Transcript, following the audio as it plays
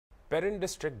Parent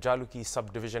district Jaluki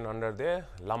subdivision under there,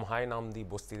 Lamhai nam di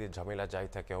bosti de Jamela Jai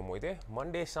thake homoide,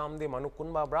 Monday Sam de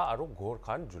Manukunba bra aro Ghor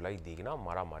Khan July digna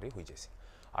Mara Mari Hujesi.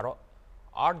 Aro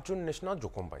 8 June Nishna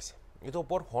Jokom Paise. Ito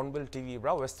por Hornbill TV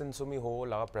bra Western Sumi ho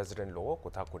laga President logo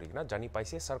Kotha Kurigna, Jani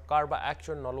Paise, Sarkar ba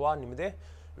action nolwa nimide,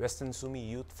 Western Sumi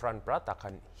Youth Front bra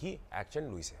takan hi action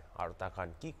luise. Aro takan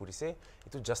ki kurise,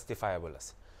 ito justifiable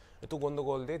as. Itu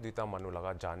গন্ডগোল দে দুইটা মানুহ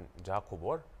লাগা যা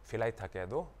খবর ফেলাই থাকে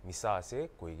দো মিছা আছে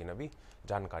কই কিনা বি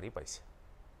জানকারি পাইছে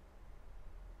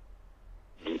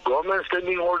Government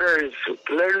standing order is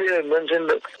clearly mentioned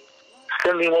that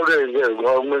standing order is there.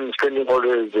 Government standing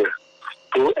order is there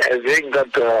to evict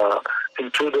that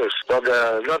intruders, but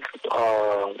not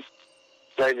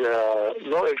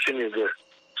no action is there.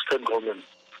 State government.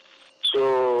 So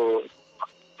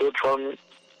it from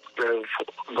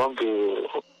gone to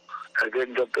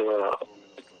again that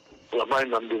Lamai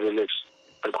Nandi village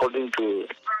according to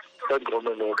that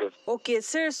government order. Okay,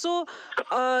 sir. So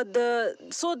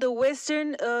the Western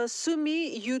Sumi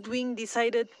Youth Wing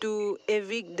decided to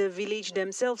evict the village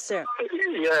themselves, sir.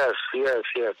 Yes,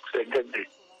 exactly.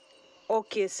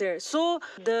 Okay, sir. So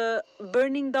the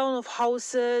burning down of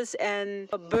houses and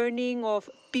burning of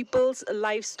people's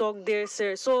livestock there,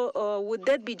 sir. So would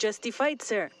that be justified,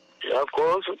 sir? Yeah, of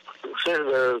course. Since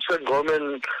the state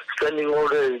government standing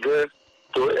order is there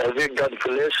to evict that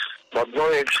village, but no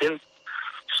action.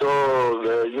 So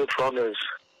the youth front is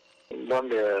done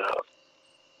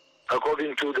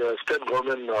according to the state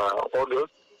government order.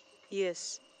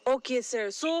 Yes. Okay, sir.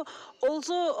 So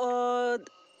also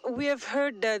we have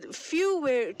heard that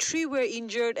three were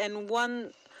injured and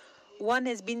one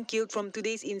has been killed from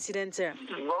today's incident, sir.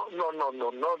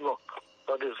 No.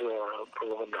 That is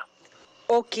propaganda.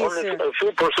 Okay, only sir. A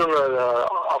few person,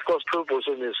 of course, 2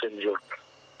 person is injured.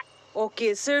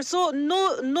 Okay, sir. So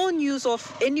no news of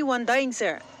anyone dying,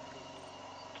 sir.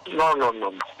 No.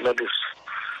 That is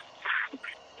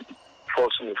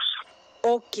false news.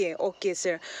 Okay,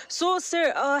 sir. So, sir,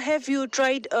 have you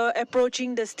tried approaching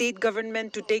the state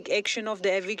government to take action of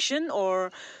the eviction,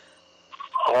 or?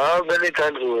 Many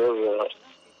times we have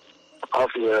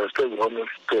asked the state government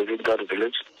to evict that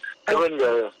village. Even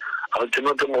the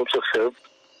ultimatum also served.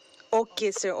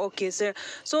 Okay, sir.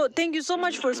 So, thank you so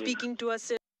much for speaking to us,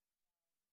 sir.